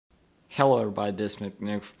Hello everybody, this is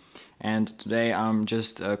McNick, and today I'm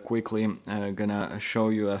just quickly gonna show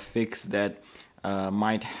you a fix that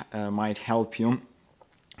might help you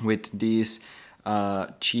with these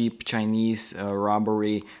cheap Chinese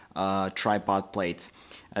rubbery tripod plates.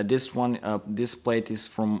 This plate is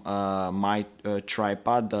from my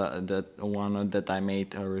tripod, the one that I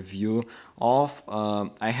made a review of.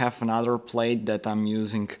 I have another plate that I'm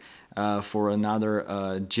using for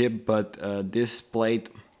another jib, but this plate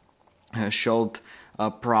showed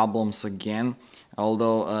problems again.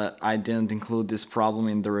 Although I didn't include this problem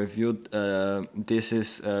in the review, this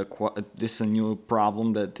is a new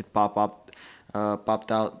problem that it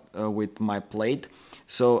popped out with my plate.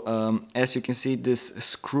 So as you can see, this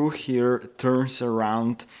screw here turns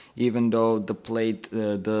around even though the plate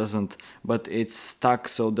doesn't, but it's stuck.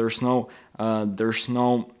 So there's no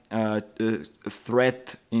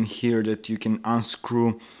thread in here that you can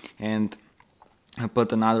unscrew and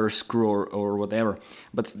put another screw or whatever.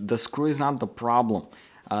 But the screw is not the problem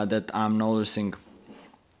that I'm noticing.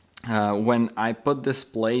 When I put this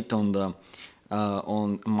plate on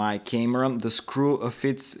my camera, the screw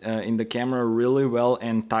fits in the camera really well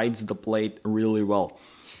and tightens the plate really well.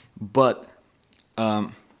 But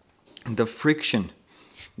the friction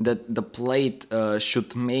that the plate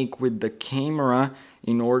should make with the camera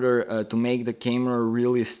in order to make the camera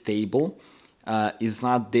really stable is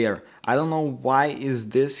not there. I don't know why is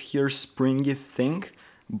this here springy thing,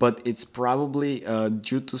 but it's probably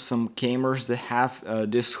due to some cameras that have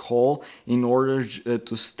this hole in order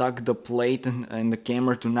to stuck the plate and the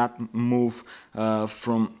camera to not move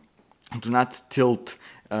to not tilt,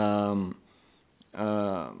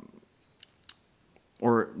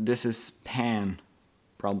 or this is pan,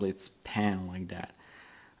 probably it's pan like that.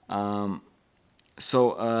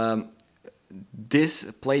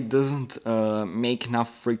 This plate doesn't make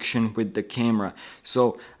enough friction with the camera.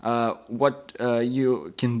 So what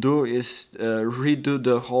you can do is redo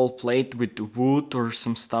the whole plate with wood or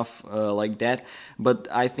some stuff like that. But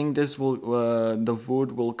I think this will the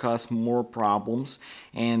wood will cause more problems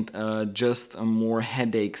and just more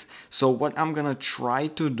headaches. So what I'm gonna try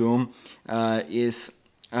to do is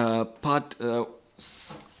put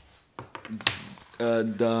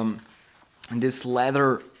this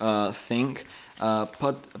leather thing,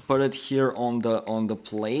 put it here on the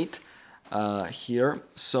plate here,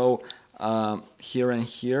 so here and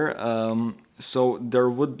here, so there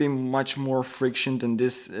would be much more friction than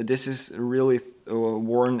this. This is really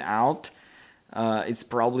worn out. It's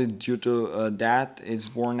probably due to that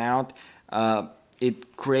it's worn out.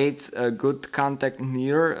 It creates a good contact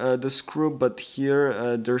near the screw, but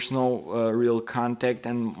here there's no real contact,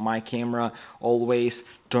 and my camera always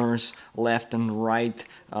turns left and right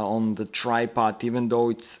on the tripod, even though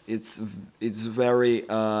it's very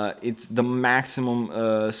it's the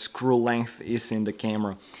maximum screw length is in the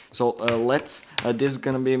camera. So this is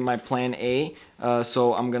gonna be my plan A.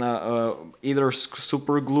 So I'm gonna either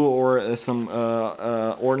super glue or some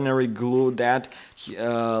ordinary glue that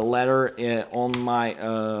letter on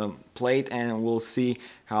my plate, and we'll see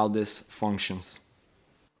how this functions.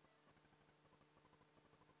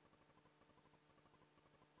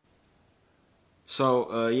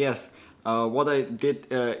 So yes, what I did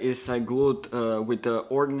is I glued with the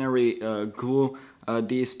ordinary glue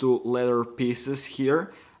these two leather pieces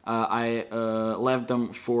here. I left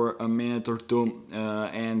them for a minute or two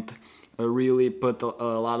and really put a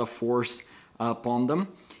lot of force upon them.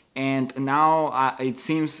 And now it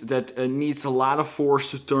seems that it needs a lot of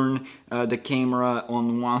force to turn the camera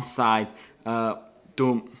on one side.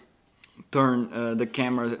 To turn the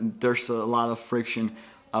camera, there's a lot of friction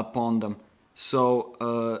upon them. So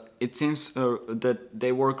it seems that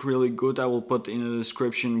they work really good. I will put in the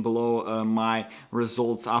description below my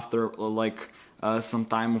results after some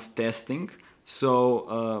time of testing.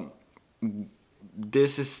 So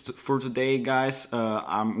this is for today, guys.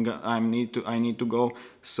 I need to go.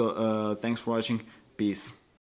 So thanks for watching. Peace.